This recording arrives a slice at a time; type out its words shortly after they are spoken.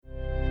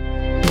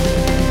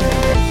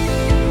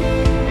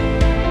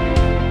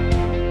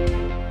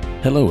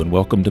Hello and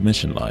welcome to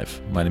Mission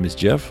Life. My name is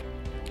Jeff.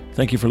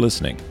 Thank you for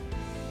listening.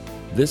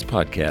 This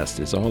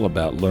podcast is all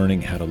about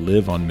learning how to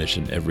live on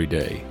mission every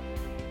day.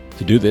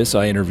 To do this,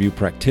 I interview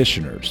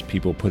practitioners,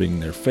 people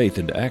putting their faith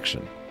into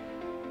action.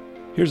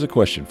 Here's a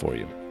question for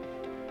you.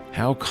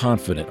 How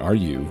confident are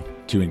you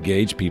to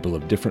engage people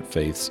of different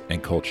faiths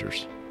and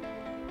cultures?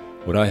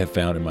 What I have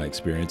found in my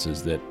experience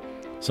is that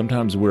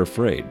sometimes we're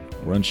afraid,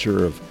 we're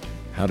unsure of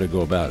how to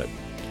go about it.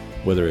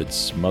 Whether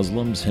it's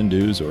Muslims,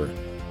 Hindus, or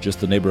just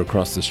the neighbor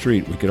across the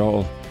street, we could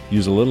all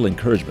use a little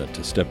encouragement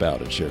to step out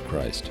and share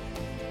Christ.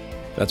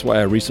 That's why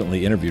I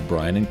recently interviewed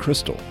Brian and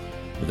Crystal.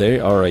 They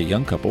are a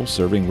young couple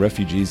serving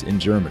refugees in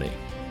Germany.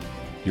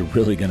 You're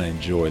really going to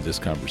enjoy this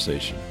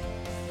conversation.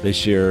 They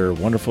share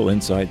wonderful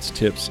insights,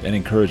 tips, and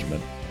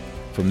encouragement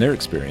from their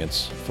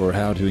experience for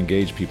how to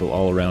engage people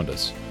all around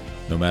us,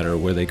 no matter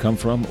where they come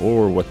from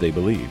or what they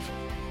believe.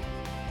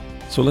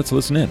 So let's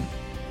listen in.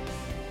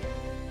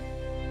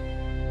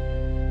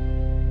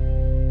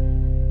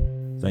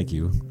 Thank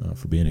you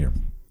for being here.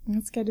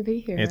 It's good to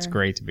be here. It's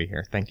great to be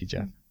here. Thank you,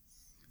 Jeff.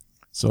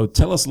 So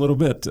tell us a little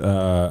bit.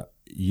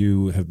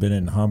 You have been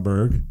in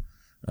Hamburg.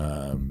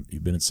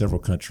 You've been in several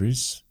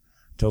countries.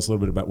 Tell us a little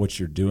bit about what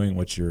you're doing,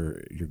 what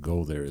your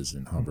goal there is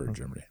in Hamburg,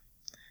 Germany.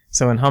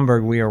 So in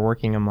Hamburg, we are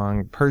working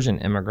among Persian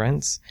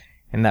immigrants,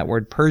 and that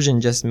word Persian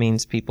just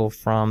means people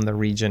from the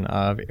region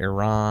of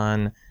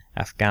Iran,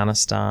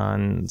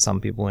 Afghanistan,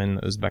 some people in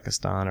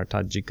Uzbekistan or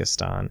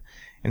Tajikistan.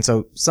 And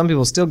so some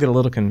people still get a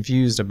little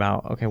confused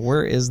about, okay,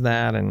 where is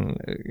that and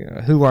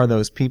who are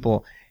those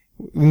people?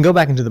 We can go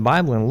back into the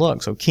Bible and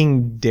look. So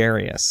King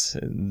Darius,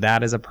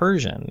 that is a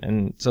Persian.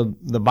 And so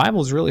the Bible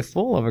is really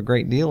full of a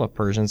great deal of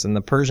Persians, and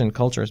the Persian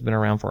culture has been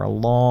around for a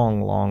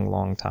long, long,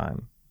 long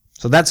time.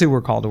 So that's who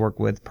we're called to work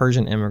with,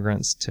 Persian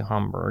immigrants to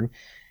Hamburg.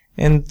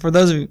 And for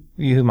those of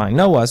you who might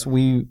know us,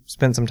 we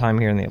spent some time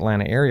here in the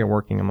Atlanta area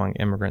working among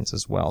immigrants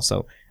as well.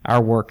 So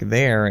our work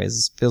there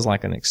feels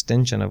like an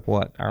extension of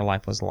what our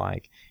life was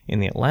like in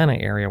the Atlanta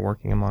area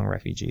working among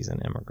refugees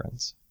and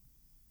immigrants.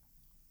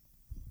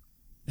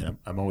 And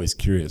I'm always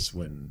curious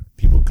when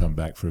people come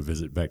back for a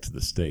visit back to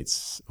the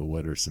States,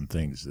 what are some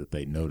things that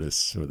they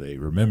notice or they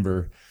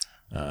remember?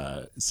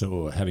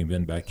 So having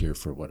been back here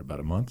for, about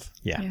a month?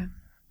 Yeah.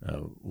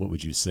 What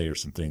would you say are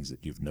some things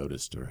that you've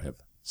noticed or have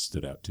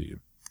stood out to you?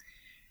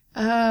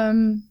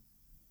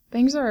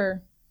 Things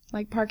are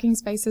like parking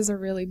spaces are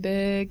really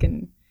big,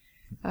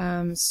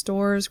 and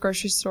stores,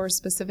 grocery stores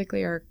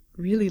specifically, are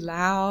really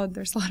loud.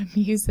 There's a lot of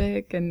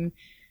music, and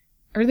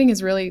everything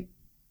is really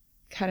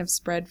kind of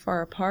spread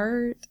far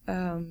apart.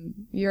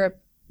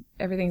 Europe,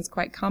 everything's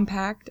quite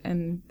compact,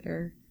 and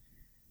they're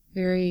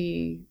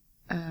very,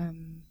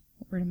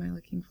 what word am I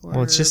looking for?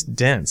 Well, it's just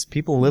dense.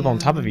 People live on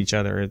top of each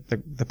other.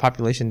 The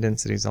population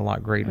density is a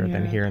lot greater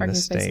than here in the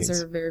States. Parking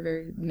spaces are very,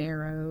 very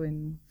narrow,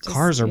 and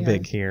cars are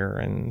big here,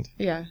 and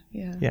yeah.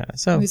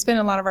 So we spend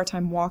a lot of our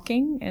time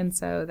walking, and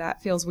so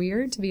that feels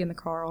weird to be in the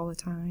car all the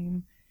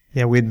time.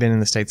 Yeah, we'd been in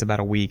the States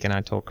about a week, and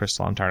I told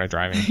Crystal, I'm tired of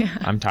driving. Yeah.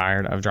 I'm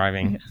tired of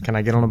driving. Yeah. Can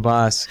I get on a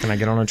bus? Can I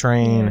get on a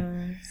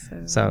train?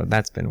 So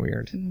that's been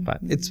weird, but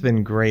it's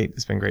been great.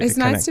 It's been great. It's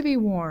nice to be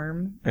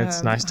warm.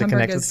 It's nice to Hamburg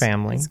connect with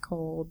family. It's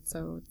cold,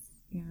 so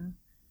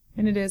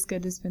and it is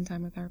good to spend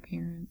time with our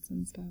parents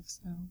and stuff.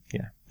 So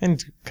and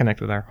to connect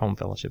with our home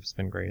fellowship has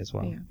been great as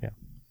well. Yeah.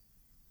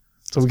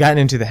 So we've gotten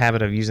into the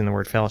habit of using the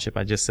word fellowship.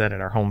 I just said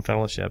at our home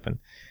fellowship, and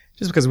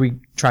just because we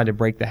tried to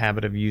break the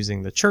habit of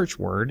using the church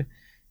word.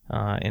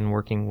 In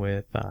working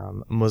with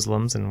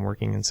Muslims and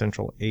working in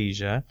Central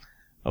Asia,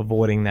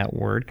 avoiding that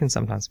word can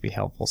sometimes be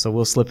helpful. So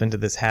we'll slip into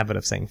this habit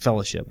of saying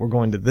fellowship. We're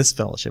going to this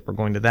fellowship. We're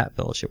going to that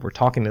fellowship. We're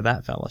talking to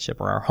that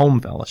fellowship or our home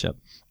fellowship.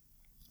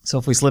 So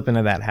if we slip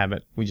into that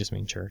habit, we just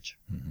mean church.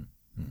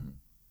 Mm-hmm. Mm-hmm.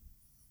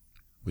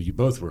 Well, you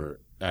both were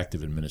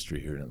active in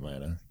ministry here in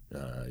Atlanta.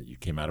 You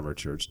came out of our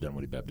church,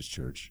 Dunwoody Baptist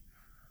Church.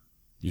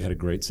 You had a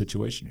great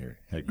situation here,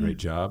 had great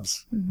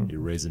jobs. Mm-hmm. You're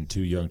raising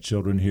 2 young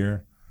children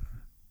here.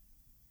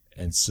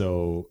 And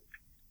so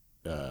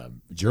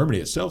Germany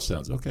itself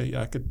sounds, okay,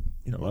 yeah, I could,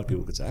 a lot of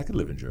people could say, I could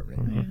live in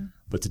Germany. Mm-hmm.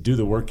 But to do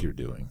the work you're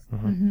doing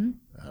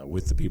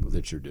with the people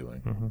that you're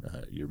doing,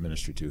 your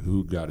ministry to,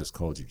 who God has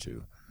called you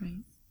to,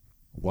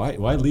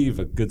 why leave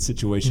a good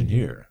situation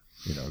here?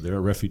 There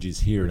are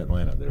refugees here in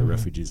Atlanta. There are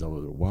refugees all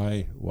over.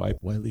 Why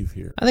leave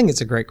here? I think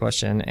it's a great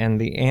question.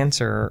 And the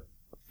answer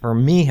for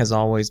me has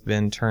always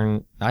been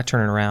I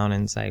turn it around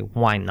and say,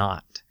 why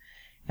not?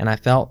 And I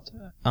felt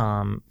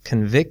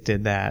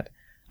convicted that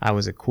I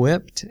was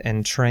equipped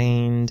and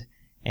trained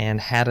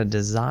and had a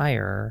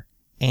desire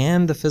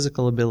and the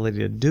physical ability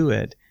to do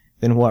it,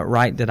 then what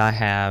right did I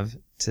have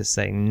to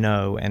say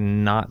no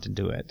and not to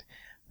do it?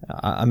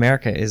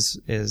 America is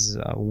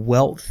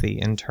wealthy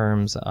in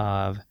terms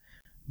of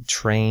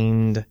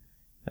trained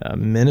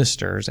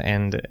ministers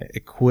and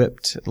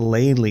equipped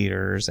lay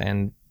leaders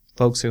and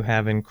folks who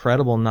have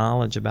incredible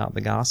knowledge about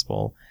the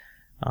gospel.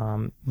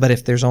 But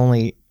if there's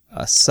only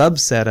a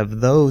subset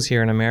of those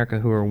here in America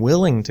who are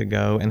willing to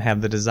go and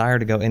have the desire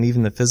to go and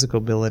even the physical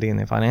ability and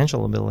the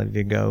financial ability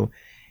to go,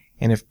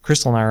 And if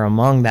Crystal and I are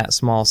among that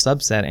small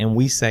subset and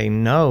we say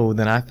no,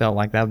 then I felt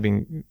like that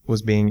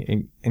was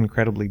being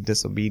incredibly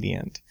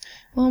disobedient.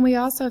 Well, and we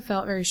also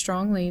felt very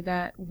strongly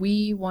that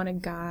we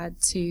wanted God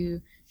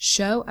to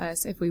show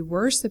us, if we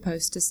were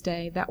supposed to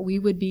stay, that we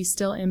would be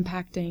still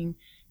impacting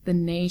the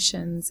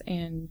nations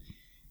and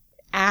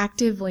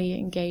actively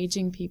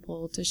engaging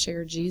people to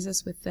share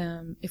Jesus with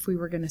them if we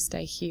were going to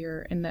stay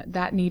here, and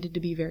that needed to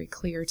be very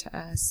clear to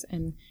us.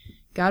 And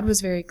God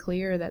was very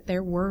clear that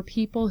there were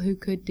people who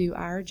could do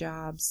our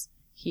jobs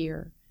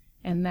here,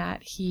 and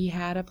that He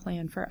had a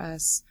plan for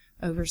us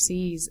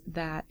overseas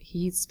that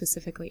He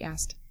specifically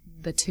asked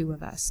the two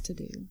of us to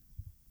do.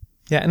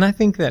 Yeah, and I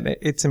think that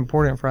it's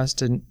important for us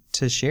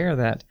to share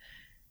that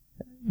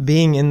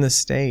being in the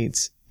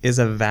States is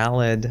a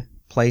valid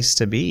place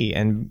to be,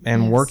 and yes,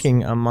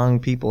 working among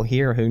people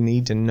here who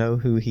need to know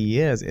who He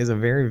is a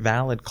very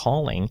valid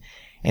calling.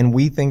 And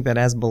we think that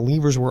as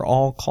believers, we're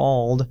all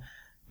called,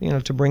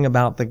 to bring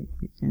about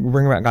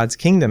God's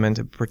kingdom and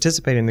to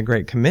participate in the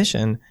Great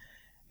Commission.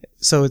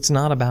 So it's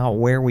not about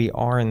where we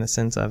are in the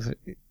sense of,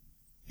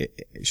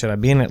 should I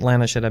be in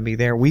Atlanta? Should I be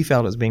there? We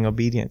felt it was being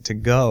obedient to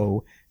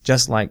go,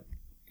 just like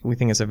we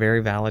think it's a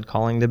very valid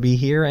calling to be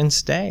here and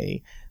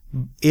stay.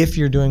 If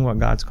you're doing what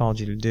God's called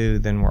you to do,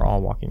 then we're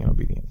all walking in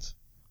obedience.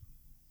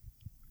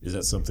 Is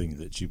that something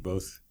that you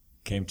both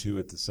came to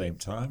at the same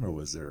time, or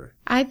was there?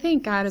 I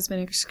think God has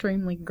been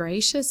extremely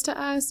gracious to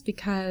us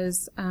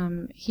because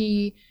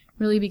He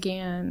really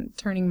began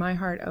turning my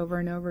heart over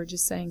and over,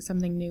 just saying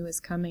something new is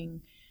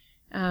coming.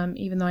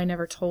 Even though I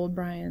never told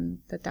Brian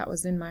that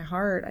was in my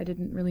heart, I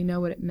didn't really know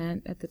what it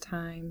meant at the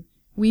time.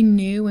 We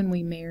knew when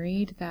we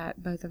married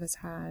that both of us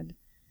had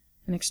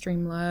an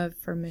extreme love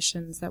for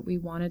missions, that we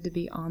wanted to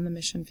be on the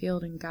mission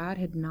field, and God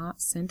had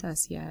not sent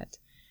us yet.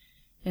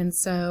 And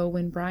so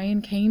when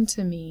Brian came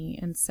to me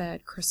and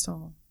said,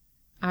 Crystal,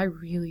 I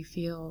really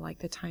feel like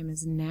the time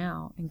is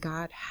now, and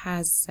God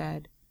has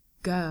said,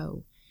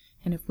 go.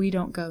 And if we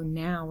don't go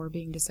now, we're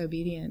being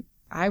disobedient.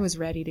 I was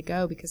ready to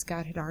go because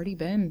God had already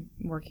been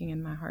working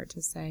in my heart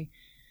to say,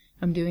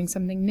 I'm doing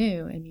something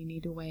new, and you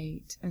need to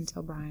wait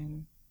until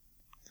Brian.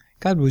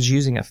 God was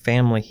using a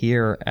family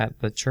here at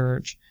the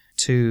church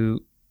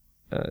to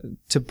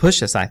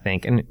push us, I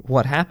think. And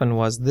what happened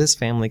was this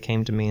family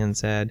came to me and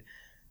said,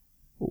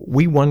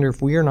 we wonder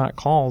if we are not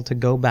called to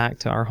go back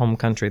to our home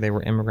country. They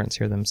were immigrants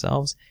here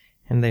themselves.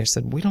 And they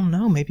said, we don't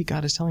know. Maybe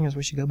God is telling us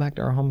we should go back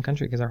to our home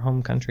country because our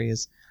home country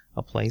is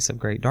a place of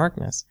great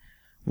darkness.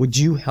 Would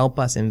you help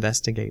us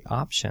investigate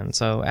options?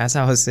 So as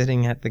I was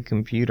sitting at the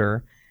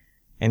computer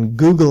and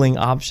Googling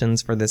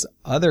options for this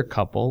other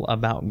couple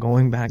about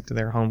going back to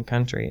their home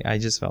country, I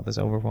just felt this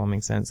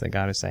overwhelming sense that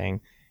God is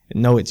saying,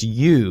 no, it's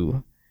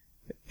you.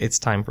 It's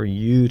time for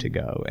you to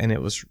go. And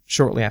it was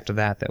shortly after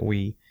that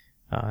we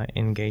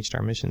engaged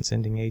our mission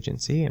sending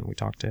agency, and we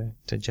talked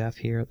to Jeff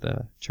here at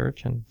the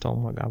church and told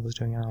him what God was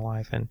doing in our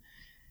life.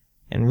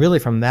 And really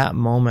from that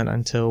moment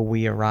until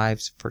we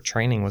arrived for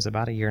training was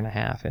about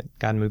 1.5 years.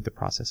 God moved the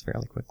process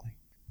fairly quickly.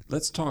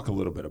 Let's talk a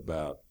little bit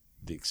about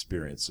the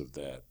experience of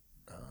that,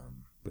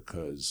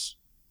 because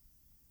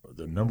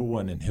the number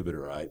one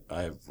inhibitor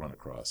I have run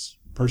across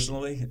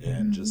personally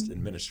and just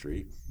in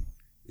ministry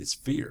is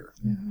fear.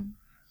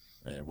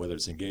 Mm-hmm. And whether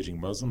it's engaging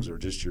Muslims or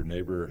just your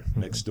neighbor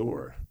next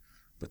door,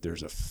 but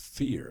there's a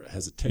fear, a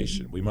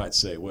hesitation. We might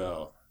say,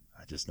 well,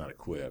 I'm just not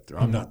equipped, or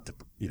I'm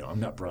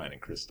not Brian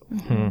and Crystal.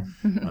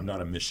 Mm-hmm. I'm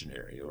not a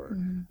missionary, or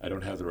I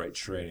don't have the right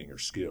training or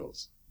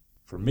skills.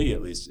 For me,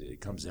 at least,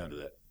 it comes down to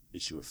that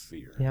issue of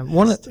fear. Yeah,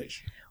 one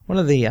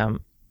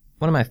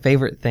of my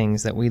favorite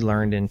things that we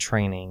learned in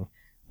training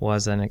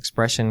was an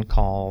expression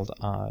called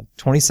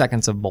 20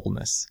 seconds of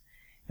boldness.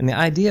 And the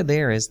idea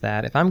there is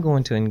that if I'm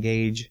going to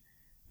engage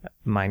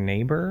my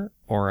neighbor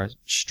or a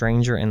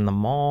stranger in the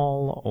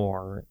mall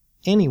or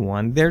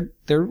anyone, there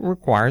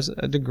requires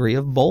a degree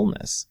of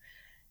boldness.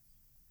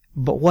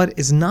 But what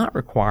is not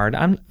required,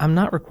 I'm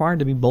not required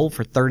to be bold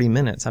for 30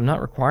 minutes. I'm not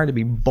required to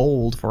be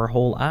bold for a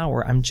whole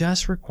hour. I'm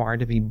just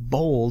required to be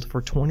bold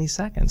for 20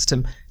 seconds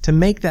to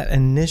make that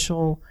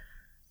initial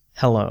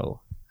hello.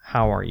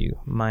 How are you?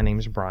 My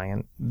name's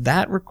Brian.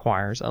 That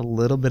requires a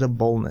little bit of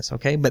boldness,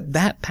 okay? But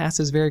that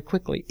passes very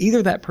quickly.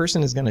 Either that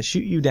person is going to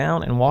shoot you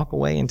down and walk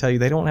away and tell you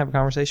they don't have a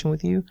conversation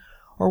with you,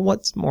 or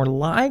what's more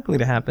likely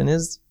to happen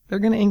is they're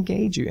going to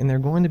engage you and they're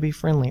going to be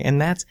friendly.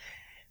 And that's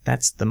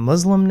the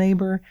Muslim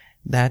neighbor,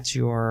 that's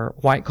your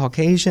white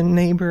Caucasian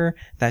neighbor,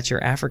 that's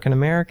your African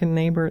American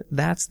neighbor.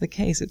 That's the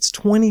case. It's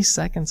 20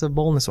 seconds of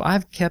boldness. So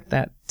I've kept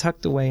that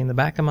tucked away in the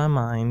back of my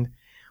mind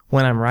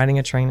when I'm riding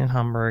a train in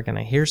Hamburg and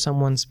I hear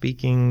someone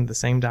speaking the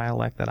same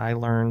dialect that I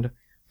learned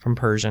from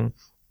Persian.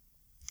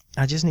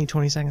 I just need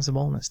 20 seconds of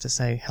boldness to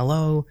say,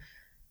 hello,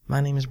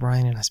 my name is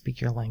Brian and I speak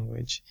your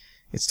language.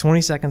 It's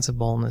 20 seconds of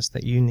boldness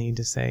that you need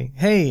to say,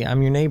 hey,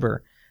 I'm your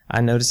neighbor.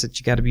 I noticed that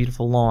you got a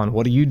beautiful lawn.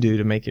 What do you do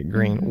to make it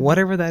green? Mm-hmm.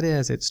 Whatever that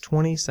is, it's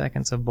 20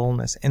 seconds of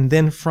boldness. And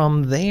then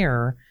from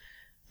there,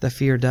 the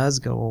fear does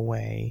go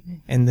away,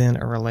 and then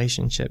a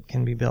relationship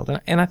can be built.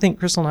 And I think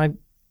Crystal and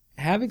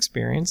I have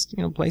experienced,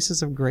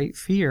 places of great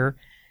fear,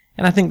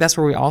 And I think that's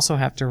where we also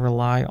have to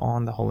rely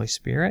on the Holy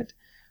Spirit.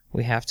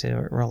 We have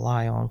to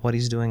rely on what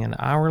He's doing in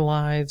our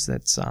lives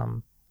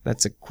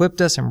that's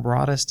equipped us and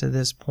brought us to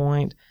this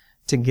point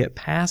to get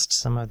past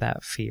some of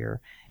that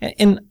fear.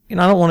 And I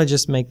don't want to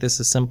just make this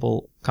a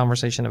simple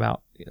conversation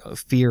about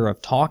fear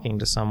of talking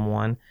to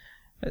someone.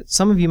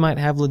 Some of you might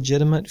have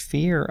legitimate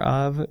fear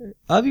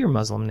of your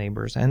Muslim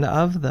neighbors and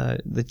of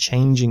the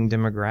changing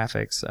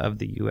demographics of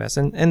the U.S.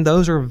 And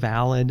those are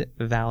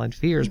valid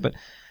fears. But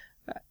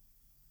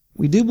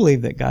we do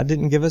believe that God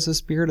didn't give us a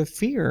spirit of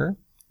fear.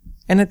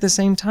 And at the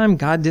same time,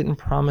 God didn't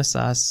promise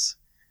us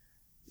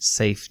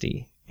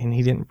safety. And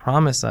He didn't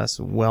promise us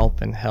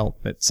wealth and health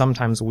that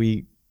sometimes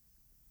we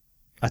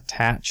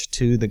attach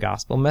to the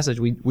gospel message.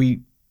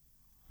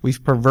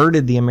 We've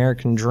perverted the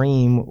American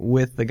dream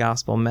with the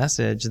gospel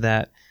message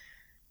that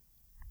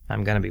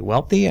I'm going to be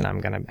wealthy and I'm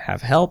going to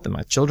have health and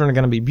my children are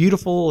going to be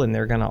beautiful and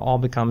they're going to all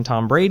become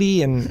Tom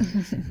Brady. And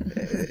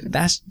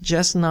that's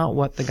just not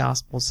what the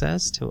gospel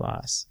says to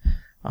us.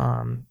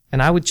 And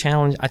I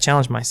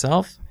challenge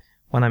myself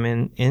when I'm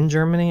in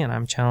Germany, and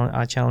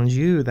I challenge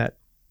you that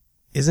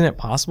isn't it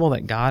possible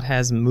that God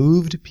has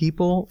moved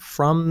people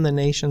from the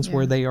nations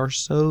where they are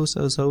so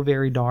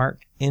very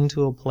dark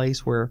into a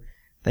place where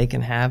they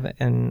can have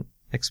an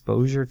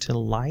exposure to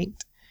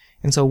light?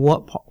 And so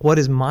what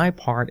is my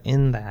part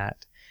in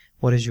that?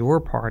 What is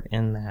your part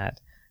in that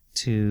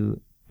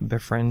to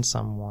befriend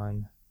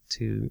someone,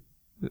 to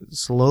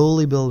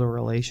slowly build a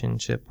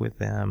relationship with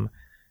them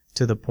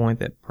to the point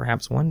that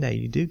perhaps one day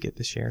you do get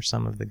to share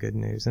some of the good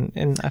news?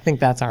 And I think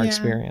that's our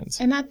experience.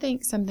 And I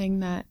think something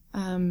that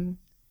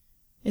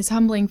is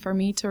humbling for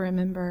me to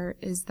remember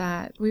is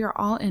that we are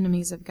all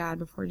enemies of God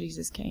before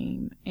Jesus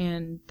came,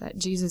 and that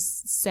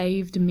Jesus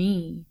saved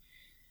me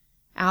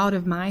out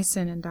of my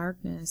sin and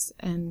darkness,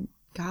 and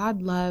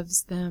God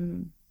loves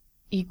them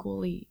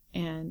equally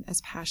and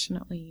as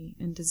passionately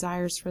and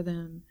desires for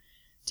them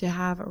to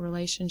have a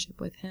relationship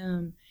with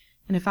Him.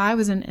 And if I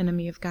was an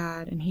enemy of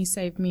God and He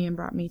saved me and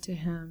brought me to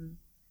Him,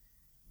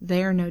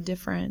 they are no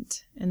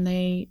different, and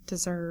they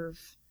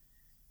deserve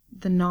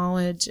the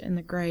knowledge and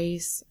the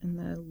grace and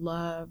the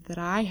love that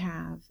I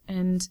have.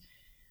 And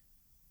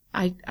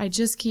I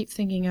just keep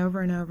thinking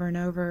over and over and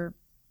over,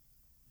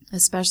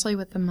 especially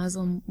with the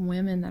Muslim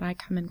women that I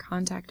come in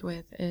contact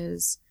with,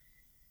 is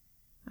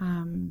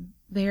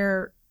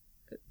they're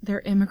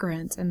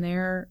immigrants and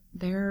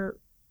they're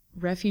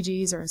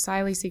refugees or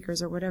asylum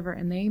seekers or whatever,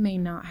 and they may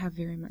not have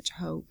very much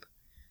hope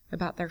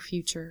about their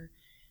future.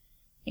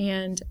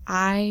 And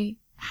I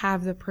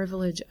have the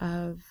privilege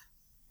of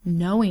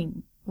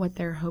knowing what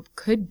their hope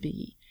could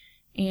be,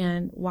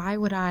 and why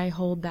would I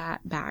hold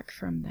that back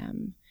from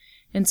them?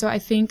 And so I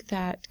think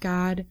that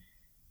God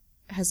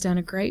has done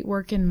a great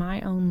work in my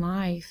own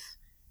life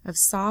of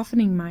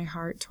softening my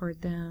heart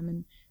toward them.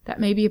 And that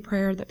may be a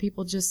prayer that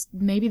people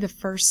maybe the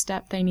first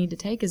step they need to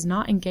take is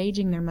not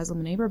engaging their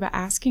Muslim neighbor, but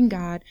asking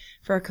God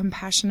for a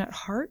compassionate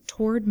heart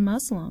toward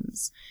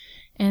Muslims.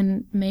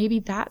 And maybe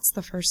that's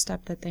the first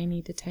step that they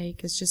need to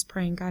take, is just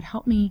praying, God,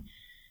 help me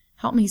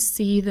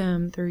see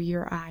them through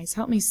your eyes.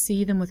 Help me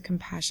see them with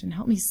compassion.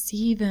 Help me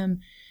see them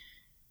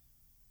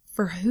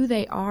for who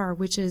they are,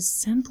 which is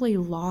simply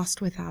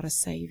lost without a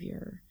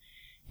Savior.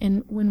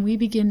 And when we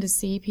begin to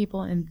see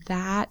people in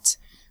that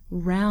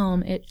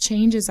realm, it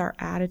changes our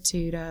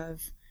attitude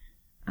of,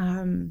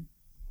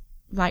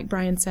 like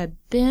Brian said,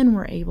 then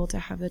we're able to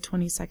have the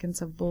 20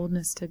 seconds of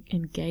boldness to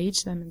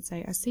engage them and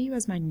say, I see you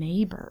as my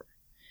neighbor,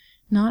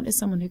 not as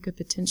someone who could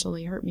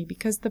potentially hurt me,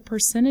 because the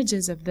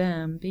percentages of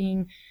them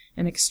being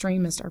an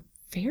extremist are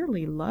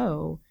fairly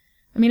low.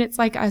 I mean, it's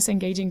like us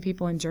engaging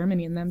people in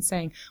Germany and them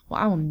saying,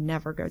 well, I will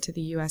never go to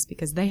the U.S.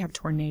 because they have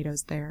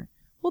tornadoes there.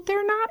 Well,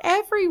 they're not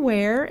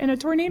everywhere, and a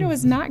tornado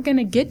is not going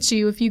to get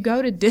you if you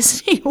go to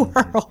Disney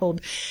World.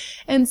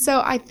 And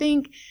so I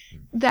think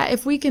that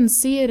if we can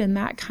see it in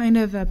that kind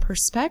of a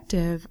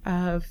perspective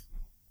of,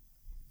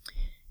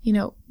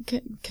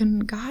 can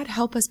God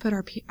help us put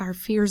our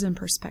fears in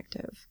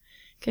perspective?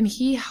 Can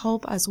He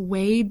help us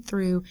wade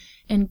through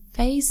and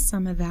face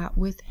some of that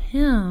with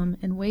Him,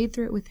 and wade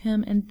through it with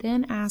Him, and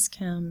then ask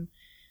Him,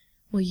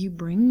 will you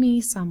bring me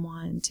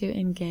someone to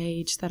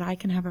engage that I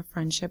can have a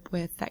friendship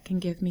with that can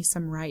give me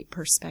some right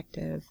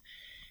perspective?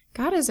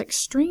 God is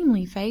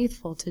extremely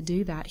faithful to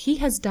do that. He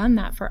has done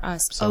that for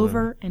us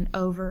over and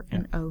over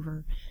and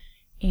over.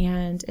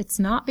 And it's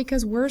not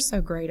because we're so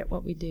great at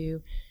what we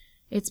do.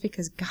 It's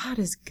because God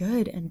is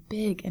good and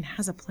big and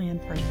has a plan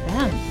for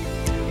them.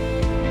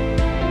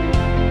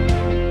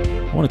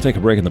 I want to take a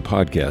break in the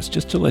podcast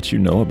just to let you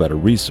know about a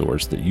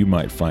resource that you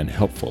might find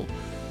helpful.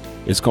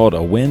 It's called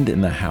A Wind in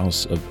the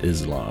House of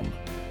Islam.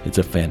 It's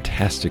a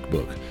fantastic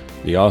book.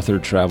 The author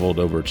traveled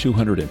over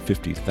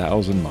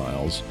 250,000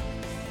 miles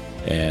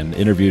and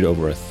interviewed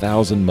over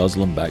 1,000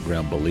 Muslim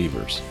background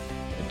believers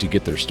to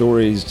get their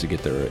stories, to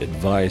get their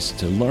advice,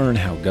 to learn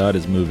how God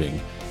is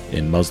moving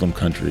in Muslim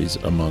countries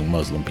among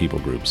Muslim people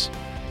groups.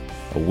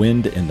 A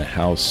Wind in the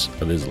House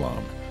of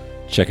Islam.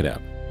 Check it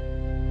out.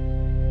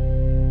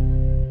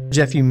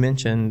 Jeff, you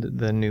mentioned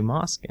the new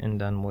mosque in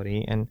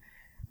Dunwoody, and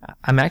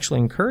I'm actually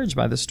encouraged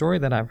by the story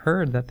that I've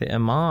heard that the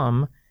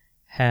imam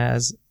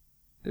has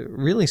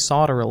really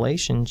sought a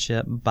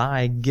relationship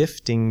by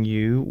gifting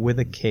you with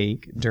a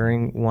cake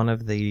during one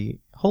of the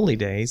holy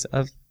days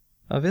of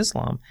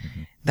Islam.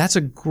 Mm-hmm. That's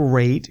a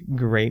great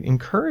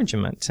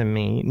encouragement to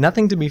me.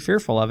 Nothing to be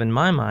fearful of in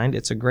my mind.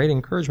 It's a great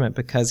encouragement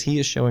because he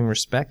is showing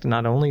respect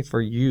not only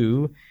for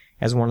you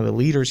as one of the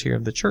leaders here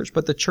of the church,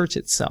 but the church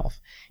itself.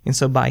 And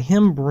so by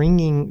him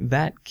bringing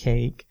that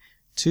cake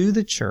to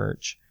the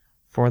church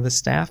for the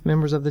staff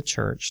members of the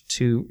church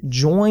to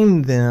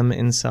join them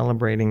in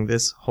celebrating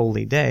this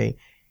holy day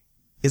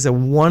is a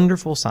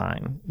wonderful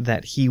sign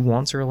that he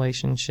wants a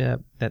relationship,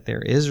 that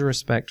there is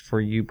respect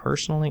for you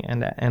personally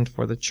and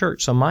for the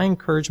church. So my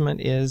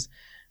encouragement is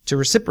to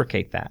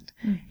reciprocate that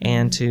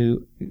and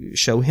to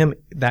show him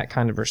that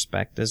kind of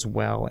respect as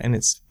well. And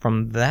it's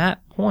from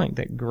that point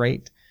that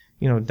great,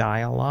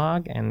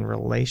 dialogue and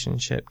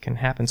relationship can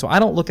happen. So I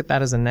don't look at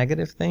that as a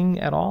negative thing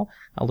at all.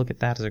 I look at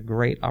that as a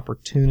great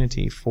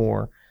opportunity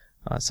for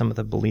some of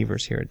the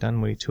believers here at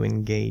Dunwoody to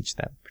engage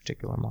that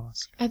particular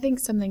mosque. I think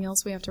something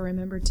else we have to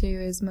remember too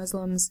is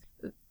Muslims,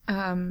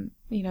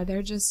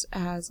 they're just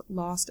as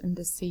lost and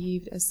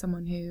deceived as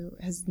someone who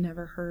has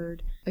never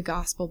heard the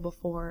gospel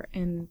before.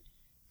 And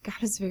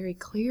God is very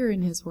clear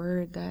in his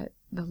word that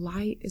the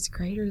light is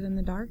greater than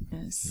the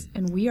darkness.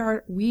 And we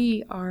are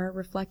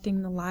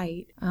reflecting the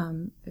light.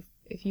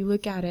 If you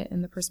look at it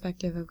in the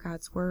perspective of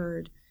God's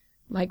word,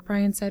 like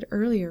Brian said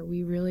earlier,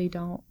 we really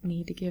don't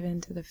need to give in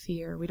to the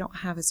fear. We don't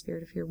have a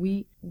spirit of fear.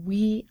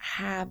 We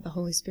have the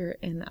Holy Spirit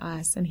in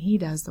us, and he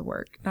does the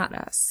work, not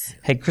us.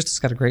 Hey, Crystal's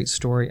got a great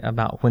story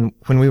about when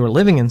we were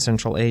living in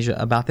Central Asia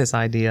about this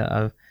idea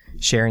of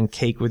sharing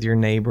cake with your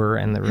neighbor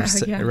and the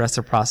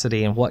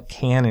reciprocity and what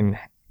can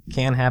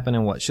happen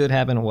and what should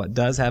happen and what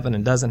does happen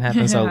and doesn't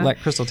happen. So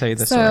let Crystal tell you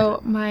this story.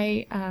 So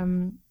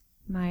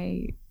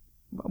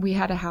we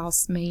had a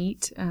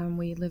housemate.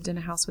 We lived in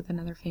a house with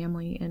another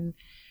family, and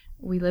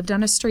we lived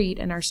on a street,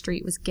 and our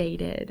street was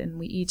gated, and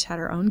we each had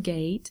our own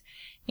gate.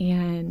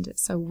 And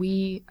so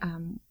we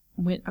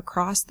went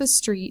across the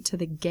street to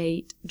the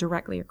gate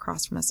directly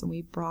across from us, and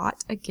we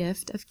brought a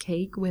gift of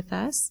cake with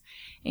us,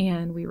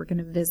 and we were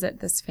going to visit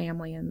this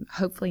family and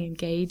hopefully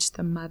engage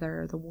the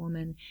mother, the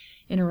woman,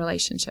 in a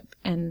relationship.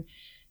 And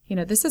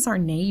this is our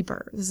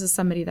neighbor. This is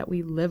somebody that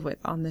we live with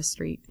on this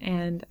street.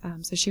 And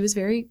so she was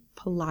very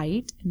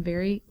polite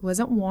and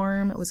wasn't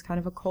warm. It was kind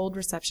of a cold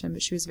reception,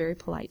 but she was very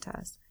polite to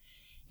us.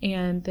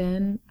 And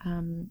then,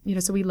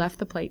 so we left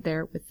the plate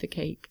there with the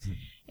cake.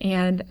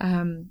 And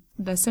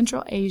the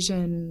Central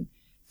Asian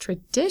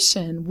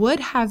tradition would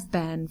have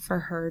been for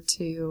her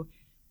to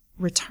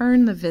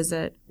return the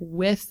visit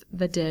with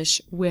the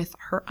dish with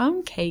her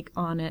own cake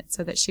on it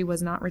so that she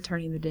was not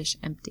returning the dish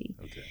empty.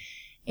 Okay.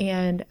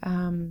 And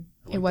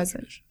it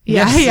wasn't.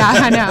 Yeah,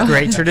 I know.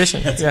 Great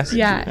tradition. Yes.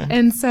 Yeah.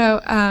 And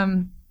so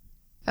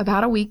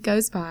about a week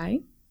goes by,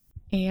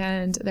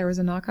 and there was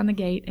a knock on the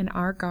gate, and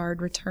our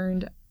guard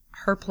returned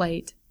her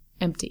plate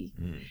empty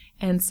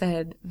and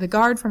said, the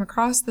guard from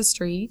across the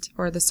street,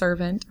 or the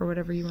servant, or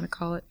whatever you want to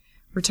call it,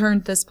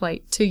 returned this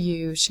plate to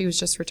you. She was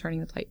just returning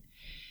the plate.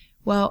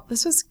 Well,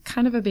 this was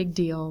kind of a big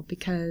deal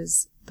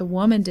because the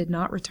woman did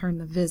not return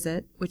the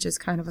visit, which is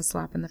kind of a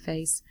slap in the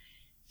face.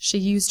 She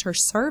used her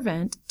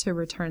servant to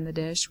return the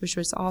dish, which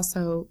was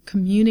also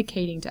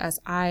communicating to us,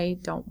 I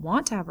don't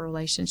want to have a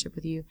relationship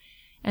with you.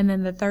 And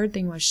then the third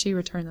thing was she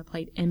returned the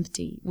plate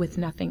empty with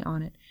nothing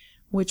on it,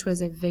 which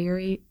was a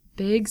very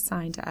big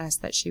sign to us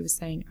that she was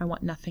saying, I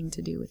want nothing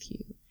to do with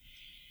you.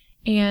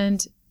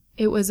 And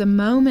it was a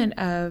moment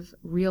of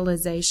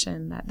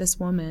realization that this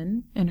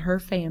woman and her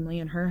family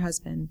and her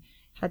husband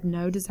had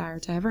no desire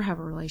to ever have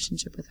a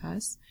relationship with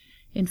us.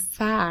 In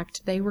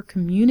fact, they were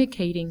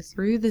communicating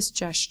through this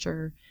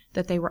gesture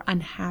that they were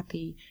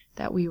unhappy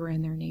that we were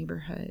in their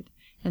neighborhood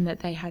and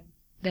that they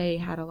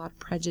had a lot of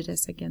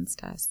prejudice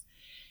against us.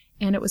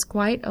 And it was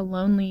quite a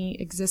lonely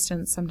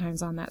existence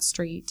sometimes on that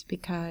street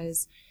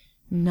because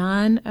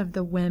none of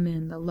the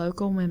women, the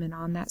local women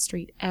on that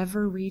street,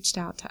 ever reached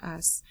out to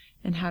us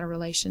and had a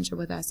relationship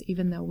with us,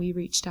 even though we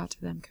reached out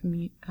to them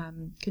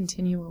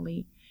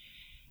continually.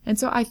 And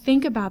so I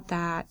think about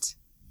that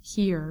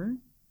here,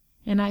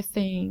 and I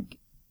think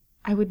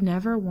I would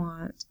never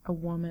want a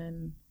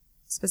woman,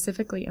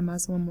 specifically a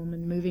Muslim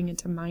woman, moving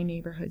into my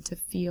neighborhood to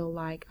feel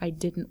like I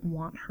didn't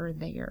want her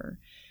there.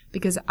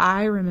 Because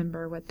I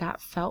remember what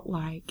that felt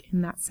like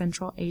in that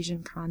Central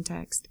Asian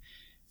context,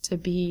 to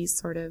be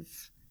sort of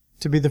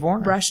to be the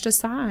foreigner, brushed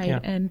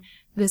aside, and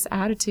this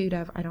attitude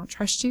of I don't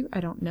trust you, I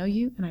don't know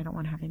you, and I don't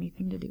want to have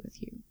anything to do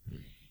with you.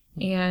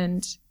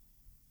 And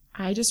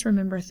I just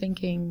remember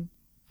thinking,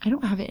 I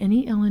don't have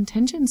any ill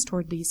intentions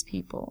toward these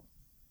people.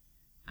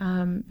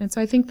 And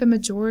so I think the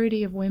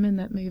majority of women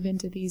that move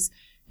into these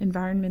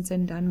environments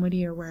in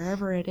Dunwoody or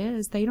wherever it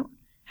is, they don't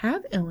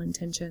have ill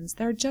intentions.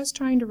 They're just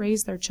trying to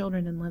raise their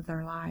children and live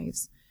their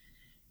lives.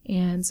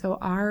 And so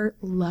our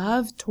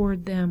love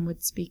toward them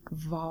would speak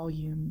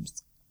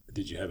volumes.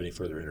 Did you have any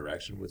further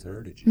interaction with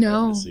her? Did you No,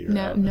 happen to see her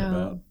out and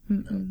about?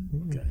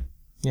 No. Okay.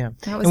 Yeah.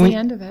 That was the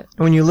end of it.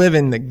 When you live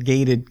in the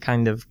gated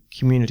kind of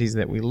communities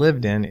that we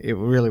lived in, it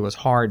really was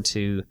hard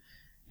to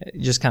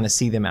just kind of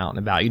see them out and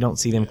about. You don't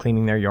see them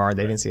cleaning their yard.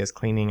 They didn't see us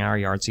cleaning our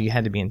yard. So you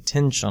had to be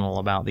intentional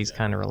about these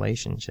kind of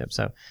relationships.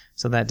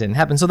 So that didn't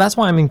happen. So that's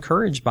why I'm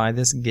encouraged by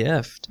this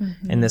gift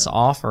and this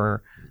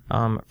offer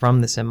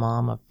from this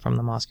imam from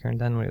the mosque here in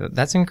Dunwoody.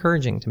 That's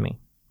encouraging to me.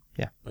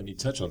 Yeah. When you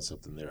touch on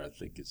something there, I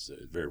think it's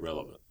very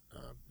relevant.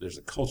 There's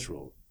a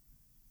cultural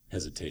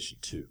hesitation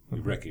too. We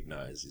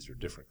recognize these are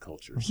different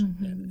cultures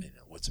and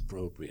what's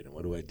appropriate and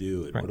what do I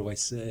do and what do I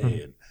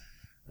say and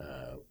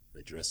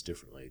they dress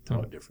differently,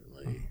 talk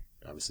differently,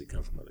 obviously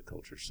come from other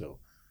cultures. So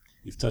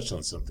you've touched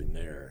on something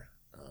there.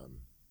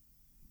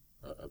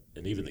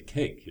 And even the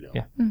cake,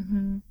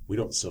 we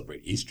don't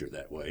celebrate Easter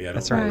that way.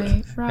 That's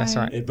right. That's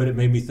right. But it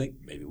made me think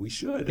maybe we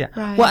should. Yeah.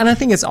 Right. Well, and I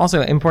think it's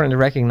also important to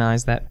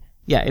recognize that,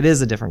 it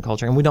is a different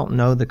culture and we don't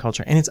know the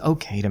culture and it's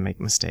okay to make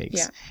mistakes.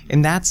 Yeah.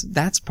 And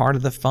that's part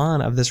of the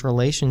fun of this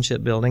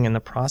relationship building, and the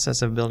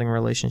process of building a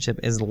relationship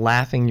is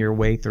laughing your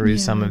way through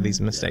some of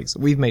these mistakes.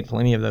 We've made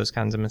plenty of those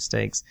kinds of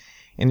mistakes.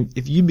 And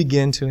if you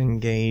begin to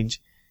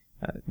engage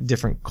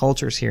different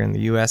cultures here in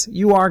the U.S.,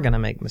 you are going to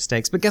make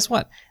mistakes. But guess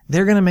what?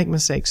 They're going to make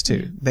mistakes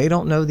too. They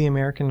don't know the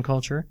American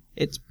culture.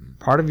 It's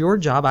part of your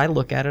job. I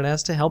look at it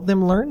as to help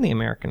them learn the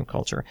American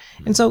culture.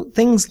 And so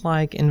things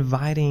like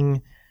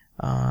inviting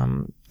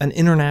an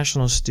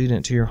international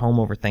student to your home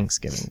over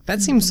Thanksgiving.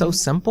 That seems so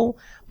simple,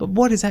 but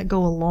boy, does that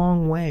go a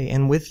long way.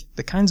 And with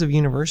the kinds of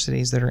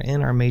universities that are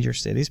in our major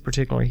cities,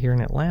 particularly here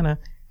in Atlanta,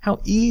 how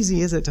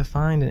easy is it to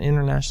find an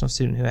international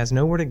student who has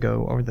nowhere to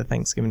go over the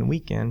Thanksgiving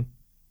weekend,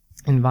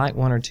 invite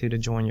one or two to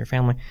join your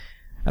family?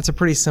 That's a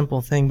pretty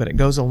simple thing, but it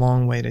goes a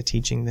long way to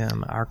teaching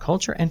them our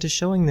culture and to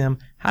showing them,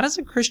 how does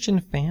a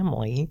Christian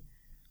family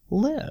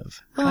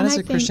live? How does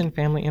a Christian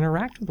family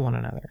interact with one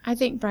another? I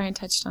think Brian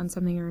touched on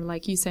something, or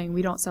like you saying,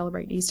 we don't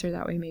celebrate Easter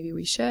that way, maybe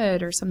we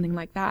should, or something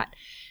like that.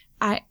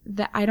 I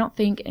don't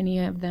think any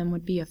of them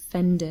would be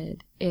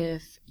offended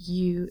if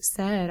you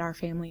said our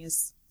family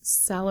is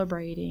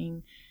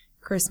celebrating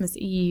Christmas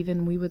Eve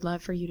and we would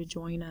love for you to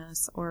join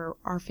us, or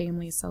our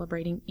family is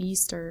celebrating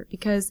Easter,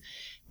 because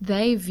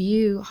they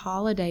view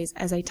holidays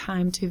as a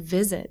time to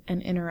visit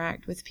and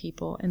interact with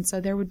people. And so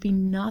there would be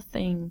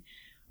nothing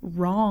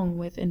wrong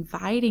with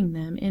inviting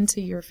them into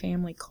your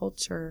family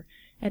culture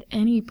at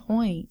any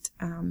point.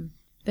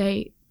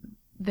 They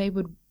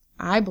would,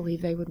 I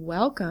believe they would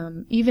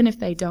welcome, even if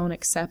they don't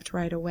accept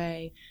right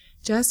away.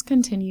 Just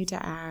continue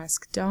to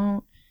ask.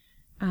 Don't,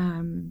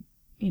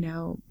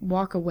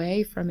 walk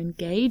away from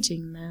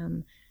engaging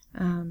them.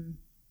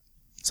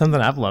 Something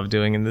I've loved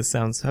doing, and this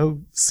sounds so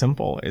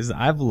simple, is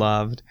I've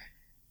loved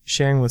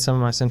sharing with some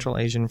of my Central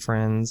Asian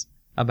friends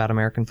about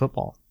American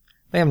football.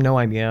 They have no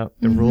idea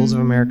the rules of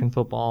American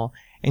football,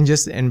 and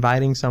just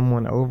inviting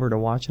someone over to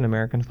watch an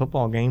American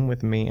football game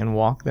with me and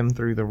walk them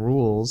through the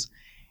rules.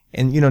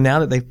 And, now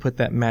that they've put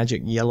that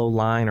magic yellow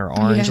line or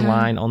orange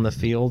line on the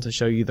field to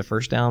show you the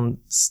first down,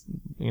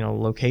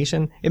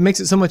 location, it makes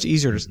it so much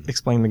easier to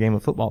explain the game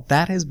of football.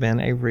 That has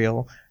been a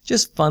real,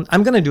 just fun.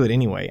 I'm going to do it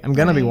anyway. I'm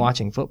going to be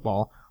watching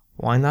football.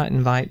 Why not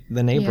invite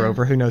the neighbor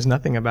over who knows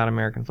nothing about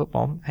American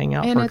football, hang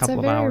out for a couple of hours? And it's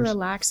a very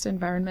relaxed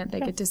environment.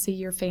 They get to see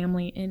your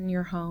family in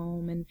your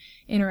home and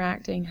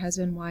interacting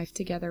husband and wife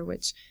together,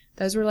 which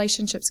those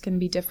relationships can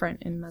be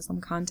different in Muslim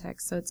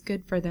contexts. So it's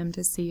good for them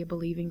to see a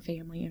believing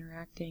family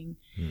interacting.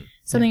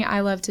 Something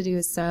I love to do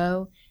is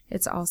sew.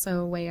 It's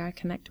also a way I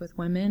connect with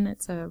women.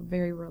 It's a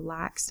very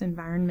relaxed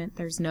environment.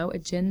 There's no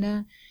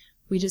agenda.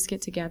 We just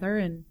get together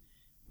and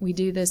we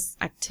do this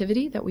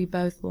activity that we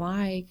both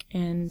like,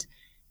 and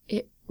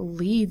it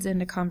leads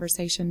into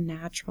conversation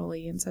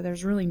naturally. And so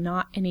there's really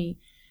not any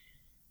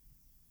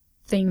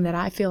thing that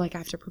I feel like I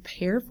have to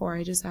prepare for.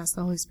 I just ask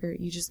the Holy Spirit,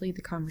 you just lead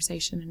the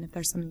conversation, and if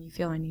there's something you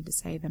feel I need to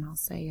say, then I'll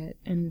say it.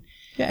 And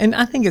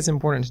I think it's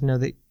important to know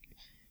that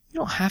you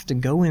don't have to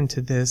go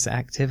into this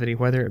activity,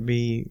 whether it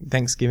be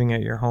Thanksgiving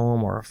at your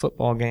home or a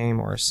football game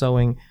or a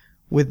sewing,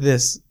 with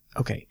this,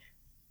 okay,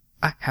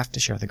 I have to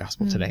share the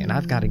gospel today, and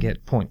I've got to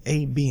get point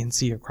A, B, and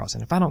C across.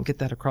 And if I don't get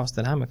that across,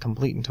 then I'm a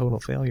complete and total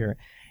failure.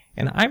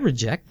 And I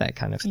reject that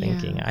kind of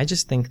thinking. I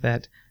just think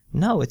that,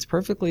 no, it's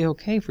perfectly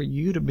okay for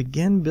you to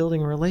begin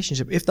building a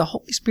relationship. If the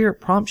Holy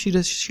Spirit prompts you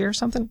to share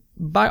something,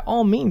 by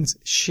all means,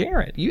 share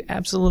it. You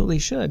absolutely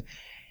should.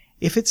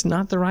 If it's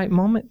not the right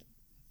moment,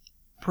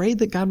 pray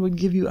that God would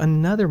give you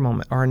another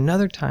moment or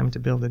another time to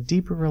build a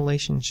deeper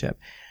relationship.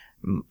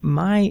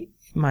 My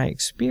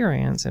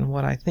experience and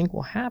what I think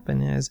will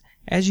happen is,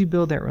 as you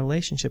build that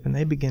relationship and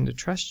they begin to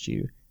trust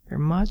you, they're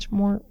much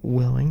more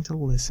willing to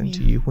listen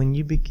to you when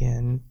you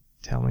begin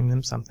telling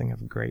them something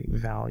of great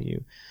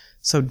value.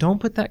 So don't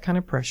put that kind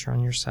of pressure on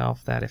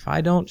yourself that if I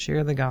don't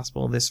share the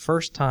gospel this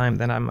first time,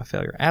 then I'm a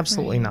failure.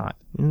 Absolutely not.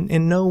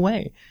 In no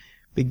way.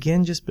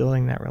 Begin just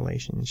building that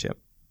relationship.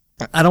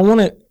 I don't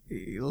want to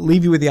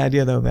leave you with the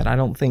idea, though, that I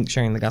don't think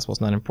sharing the gospel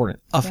is not important.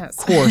 Of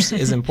course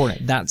is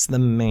important. That's the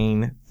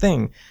main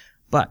thing.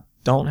 But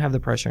don't have the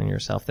pressure on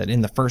yourself that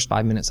in the first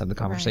 5 minutes of the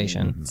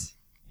conversation,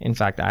 In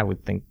fact, I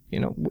would think,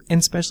 and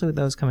especially with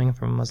those coming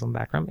from a Muslim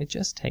background, it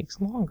just takes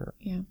longer.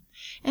 Yeah.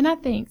 And I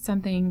think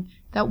something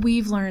that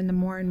we've learned the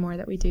more and more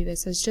that we do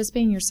this is just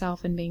being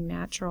yourself and being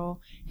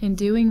natural and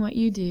doing what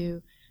you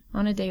do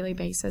on a daily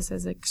basis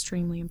is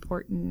extremely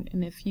important.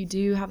 And if you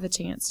do have the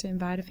chance to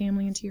invite a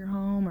family into your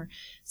home or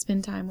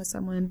spend time with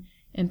someone,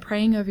 and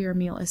praying over your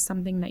meal is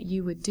something that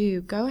you would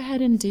do, go ahead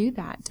and do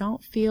that.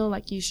 Don't feel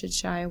like you should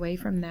shy away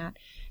from that.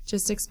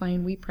 Just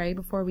explain, we pray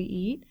before we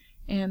eat,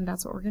 and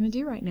that's what we're going to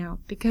do right now.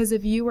 Because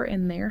if you were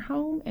in their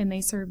home and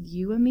they served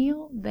you a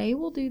meal, they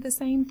will do the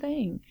same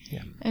thing.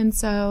 Yeah. And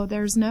so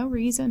there's no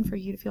reason for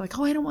you to feel like,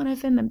 I don't want to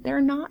offend them.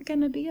 They're not going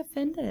to be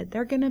offended.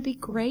 They're going to be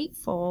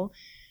grateful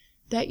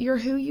that you're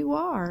who you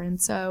are. And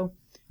so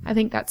I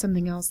think that's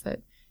something else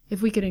that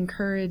if we could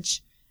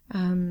encourage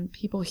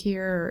people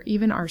here, or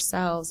even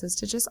ourselves, is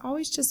to just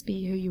always just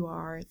be who you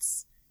are.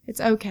 It's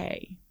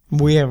okay.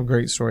 We have a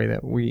great story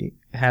that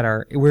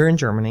we're in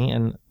Germany,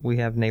 and we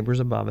have neighbors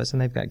above us, and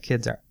they've got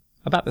kids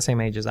about the same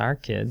age as our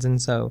kids.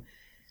 And so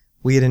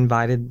we had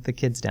invited the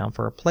kids down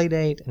for a play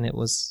date, and it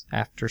was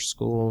after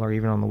school or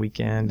even on the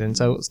weekend. And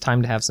so it was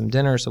time to have some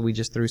dinner. So we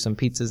just threw some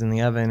pizzas in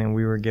the oven, and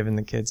we were giving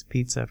the kids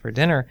pizza for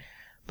dinner.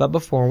 But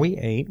before we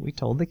ate, we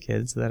told the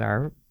kids that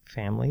our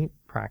family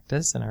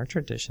practice and our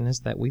tradition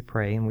is that we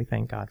pray and we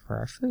thank God for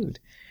our food.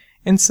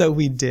 And so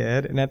we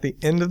did. And at the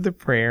end of the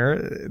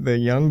prayer, the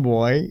young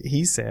boy,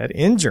 he said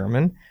in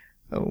German,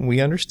 we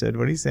understood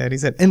what he said. He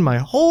said, in my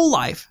whole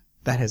life,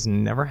 that has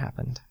never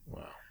happened.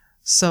 Wow.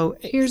 So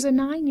here's a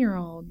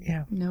 9-year-old.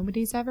 Yeah.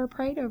 Nobody's ever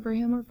prayed over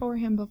him or for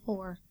him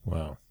before.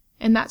 Wow.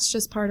 And that's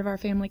just part of our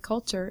family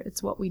culture.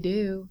 It's what we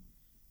do.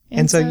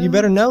 And so you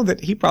better know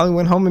that he probably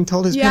went home and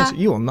told his Yeah. parents,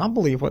 you will not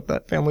believe what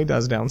that family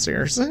does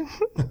downstairs.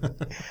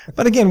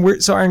 But again,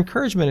 so our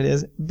encouragement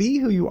is be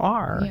who you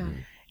are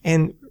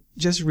and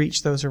just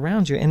reach those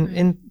around you.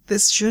 And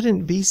this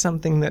shouldn't be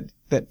something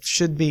that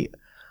should be,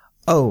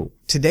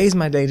 today's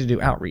my day to do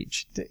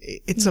outreach.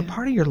 It's a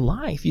part of your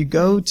life. You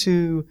go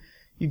to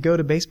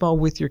baseball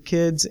with your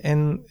kids,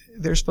 and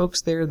there's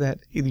folks there that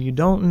either you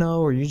don't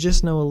know or you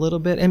just know a little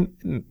bit,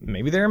 and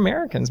maybe they're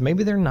Americans,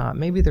 maybe they're not,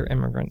 maybe they're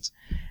immigrants.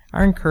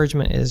 Our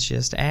encouragement is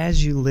just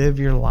as you live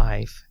your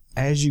life,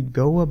 as you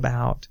go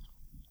about,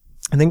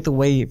 I think the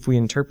way, if we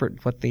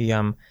interpret what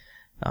the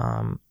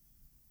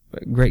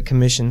Great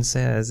Commission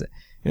says,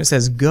 it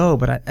says go,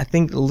 but I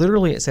think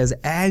literally it says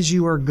as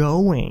you are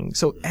going.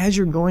 So as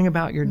you're going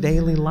about your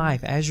daily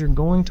life, as you're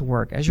going to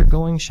work, as you're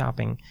going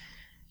shopping,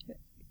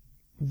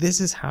 this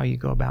is how you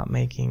go about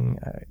making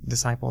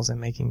disciples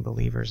and making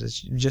believers, is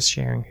just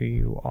sharing who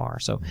you are.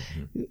 So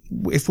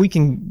if we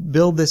can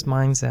build this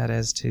mindset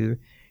as to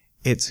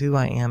it's who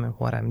I am and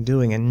what I'm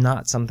doing and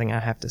not something I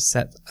have to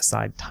set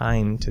aside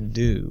time to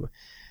do,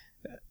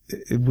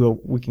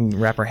 we can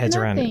wrap our heads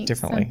around it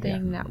differently.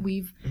 Something that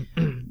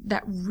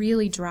that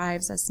really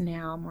drives us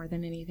now more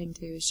than anything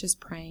too is just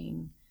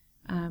praying,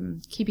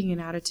 keeping an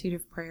attitude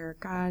of prayer.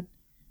 God,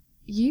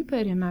 you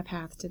put in my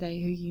path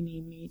today who you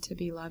need me to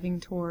be loving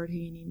toward, who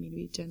you need me to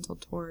be gentle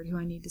toward, who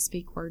I need to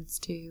speak words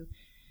to.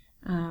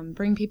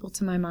 Bring people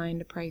to my mind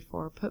to pray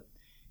for. Put,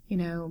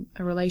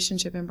 a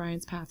relationship in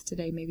Brian's path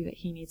today, maybe that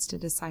he needs to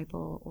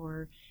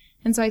disciple.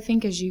 And so I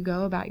think as you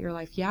go about your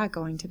life,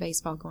 going to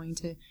baseball, going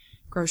to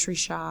grocery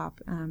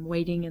shop,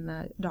 waiting in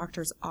the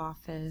doctor's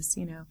office,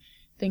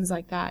 things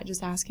like that,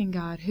 just asking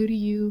God, who do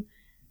you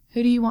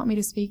want me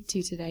to speak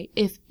to today?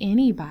 If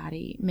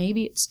anybody,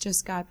 maybe it's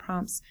just God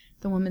prompts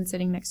the woman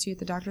sitting next to you at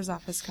the doctor's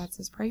office. God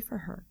says, pray for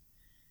her.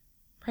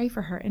 Pray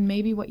for her. And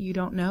maybe what you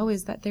don't know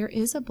is that there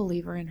is a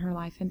believer in her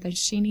life and that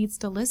she needs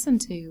to listen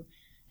to.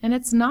 And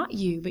it's not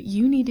you, but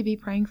you need to be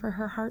praying for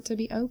her heart to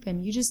be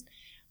open.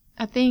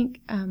 I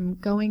think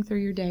going through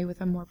your day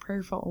with a more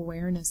prayerful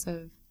awareness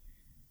of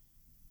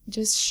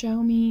just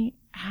show me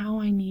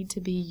how I need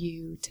to be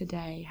you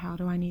today. How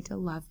do I need to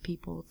love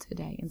people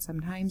today? And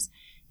sometimes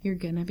you're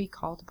going to be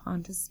called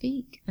upon to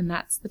speak. And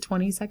that's the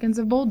 20 seconds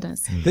of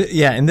boldness.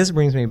 And this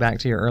brings me back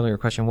to your earlier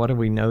question. What have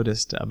we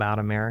noticed about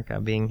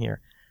America being here?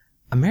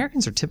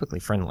 Americans are typically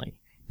friendly.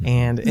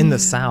 And in the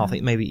South,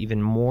 it may be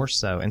even more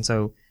so. And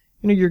so,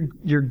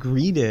 you're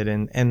greeted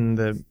and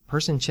the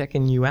person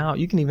checking you out,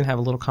 you can even have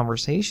a little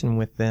conversation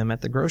with them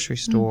at the grocery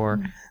store.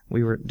 Mm-hmm.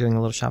 We were doing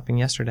a little shopping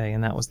yesterday,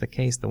 and that was the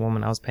case. The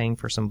woman, I was paying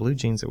for some blue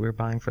jeans that we were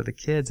buying for the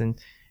kids, and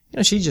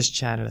she just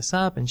chatted us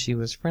up and she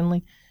was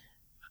friendly.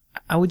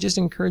 I would just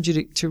encourage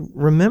you to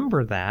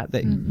remember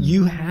that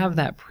you have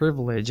that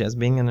privilege as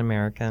being an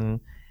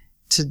American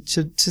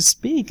to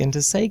speak and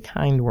to say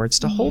kind words,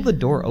 to hold the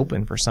door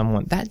open for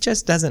someone. That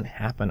just doesn't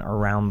happen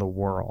around the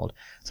world.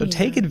 So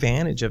take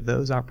advantage of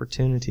those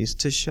opportunities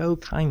to show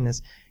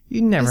kindness.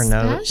 You never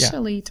know.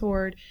 Especially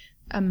toward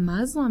a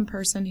Muslim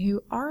person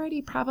who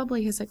already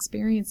probably has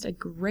experienced a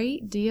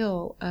great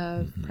deal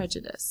of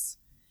prejudice.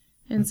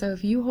 And so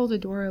if you hold a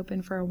door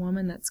open for a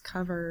woman that's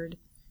covered,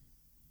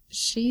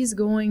 she's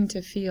going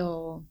to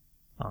feel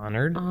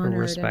honored and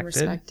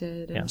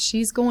respected, and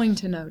she's going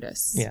to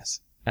notice. Yes.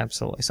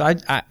 Absolutely. So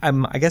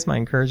I guess my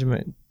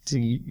encouragement to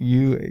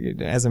you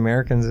as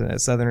Americans,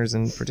 as Southerners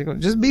in particular,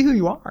 just be who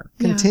you are.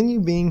 Continue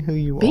being who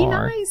you be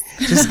are. Be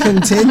nice. Just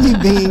continue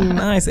being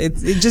nice. It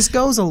just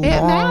goes a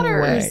long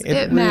way.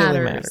 It really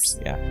matters.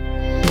 Yeah.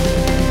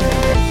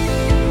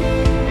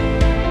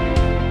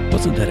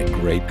 Wasn't that a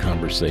great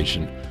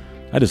conversation?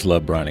 I just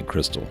love Brian and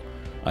Crystal.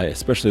 I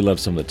especially love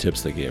some of the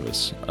tips they gave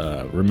us.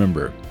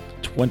 Remember,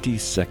 20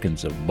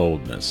 seconds of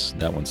boldness.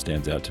 That one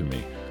stands out to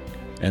me.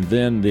 And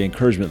then the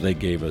encouragement they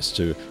gave us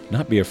to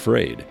not be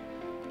afraid,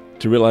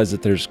 to realize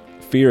that there's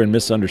fear and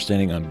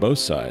misunderstanding on both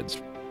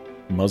sides,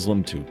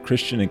 Muslim to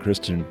Christian and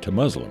Christian to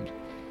Muslim.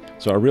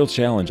 So our real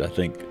challenge, I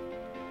think,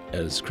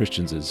 as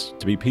Christians is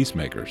to be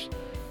peacemakers,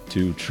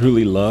 to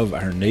truly love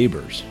our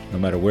neighbors, no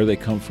matter where they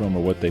come from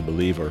or what they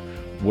believe or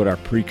what our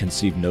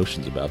preconceived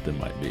notions about them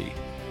might be.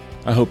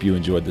 I hope you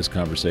enjoyed this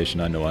conversation.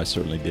 I know I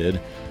certainly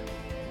did.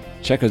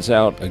 Check us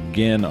out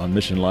again on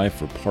Mission Life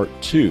for part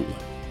 2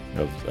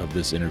 of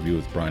this interview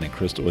with Brian and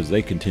Crystal as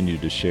they continue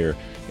to share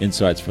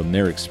insights from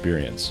their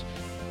experience.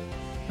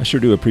 I sure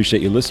do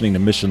appreciate you listening to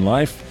Mission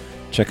Life.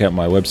 Check out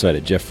my website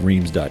at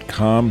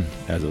jeffreams.com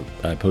as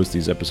I post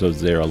these episodes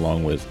there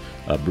along with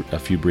a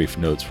few brief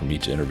notes from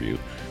each interview.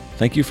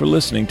 Thank you for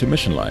listening to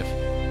Mission Life.